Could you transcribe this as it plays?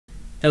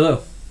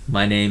Hello,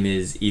 my name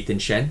is Ethan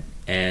Shen,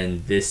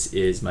 and this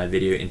is my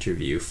video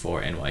interview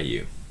for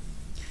NYU.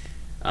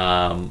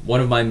 One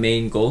of my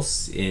main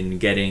goals in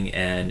getting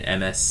an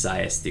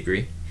MSIS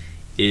degree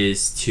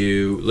is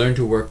to learn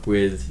to work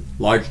with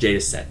large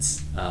data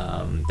sets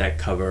that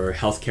cover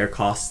healthcare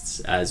costs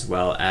as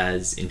well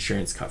as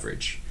insurance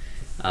coverage.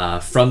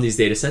 From these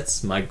data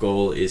sets, my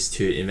goal is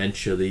to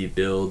eventually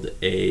build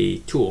a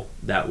tool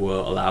that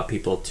will allow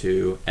people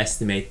to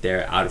estimate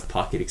their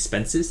out-of-pocket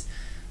expenses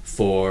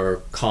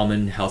for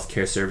common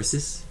healthcare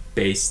services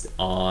based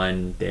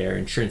on their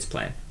insurance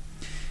plan.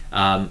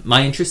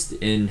 My interest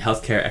in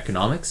healthcare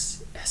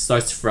economics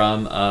starts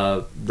from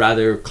a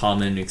rather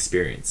common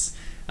experience.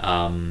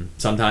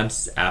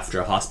 Sometimes after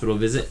a hospital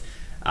visit,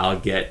 I'll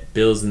get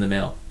bills in the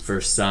mail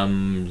for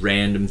some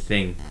random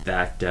thing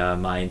that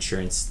my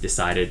insurance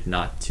decided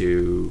not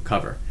to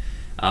cover.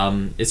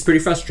 It's pretty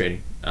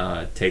frustrating.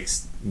 It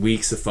takes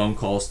weeks of phone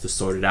calls to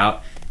sort it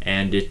out,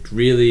 and it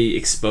really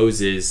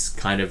exposes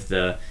kind of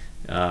the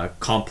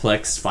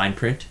complex fine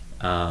print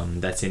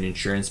that's in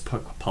insurance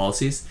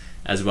policies,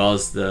 as well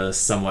as the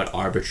somewhat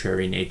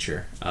arbitrary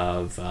nature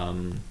of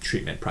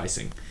treatment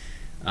pricing.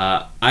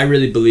 I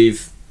really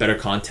believe better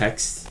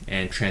context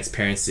and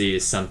transparency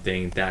is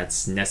something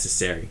that's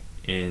necessary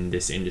in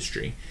this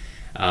industry.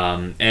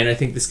 And I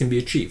think this can be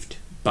achieved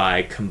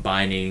by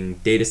combining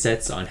data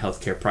sets on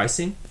healthcare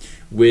pricing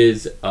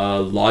with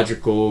a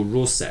logical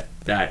rule set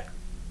that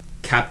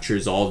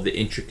captures all of the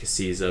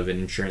intricacies of an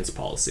insurance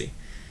policy.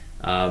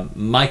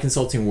 My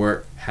consulting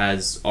work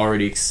has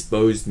already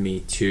exposed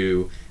me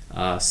to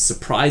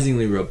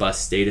surprisingly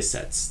robust data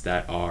sets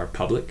that are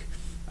public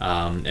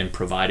and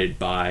provided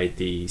by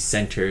the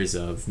Centers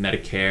of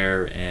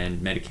Medicare and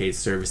Medicaid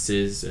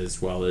Services,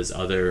 as well as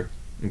other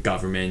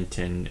government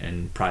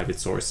and private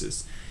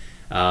sources.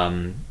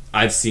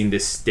 I've seen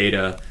this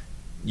data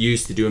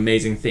used to do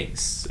amazing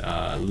things: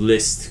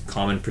 list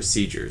common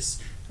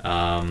procedures,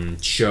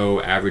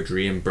 show average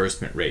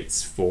reimbursement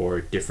rates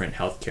for different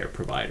healthcare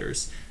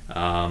providers,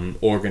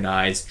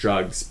 organize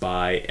drugs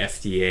by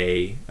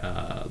FDA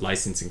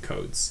licensing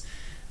codes,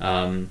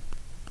 and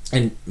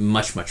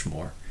much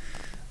more.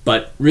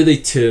 But really,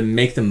 to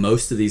make the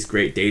most of these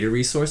great data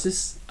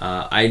resources,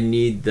 I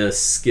need the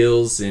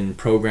skills in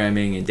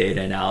programming and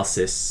data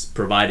analysis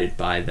provided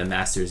by the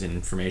Masters in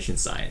Information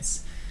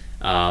Science.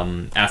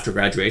 After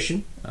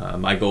graduation,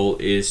 my goal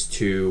is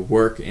to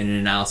work in an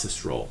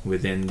analysis role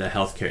within the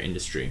healthcare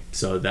industry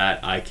so that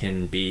I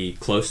can be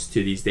close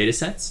to these data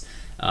sets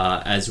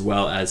as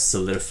well as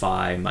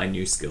solidify my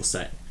new skill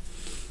set.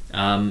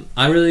 I'm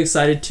really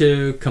excited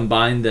to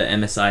combine the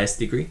MSIS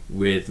degree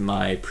with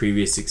my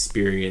previous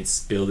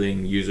experience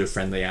building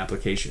user-friendly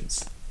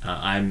applications.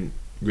 I'm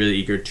really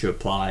eager to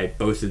apply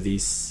both of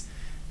these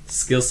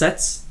skill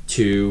sets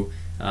to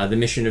the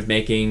mission of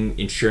making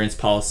insurance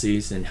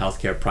policies and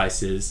healthcare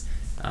prices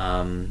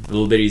a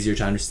little bit easier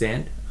to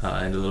understand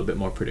and a little bit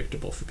more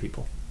predictable for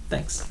people.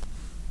 Thanks.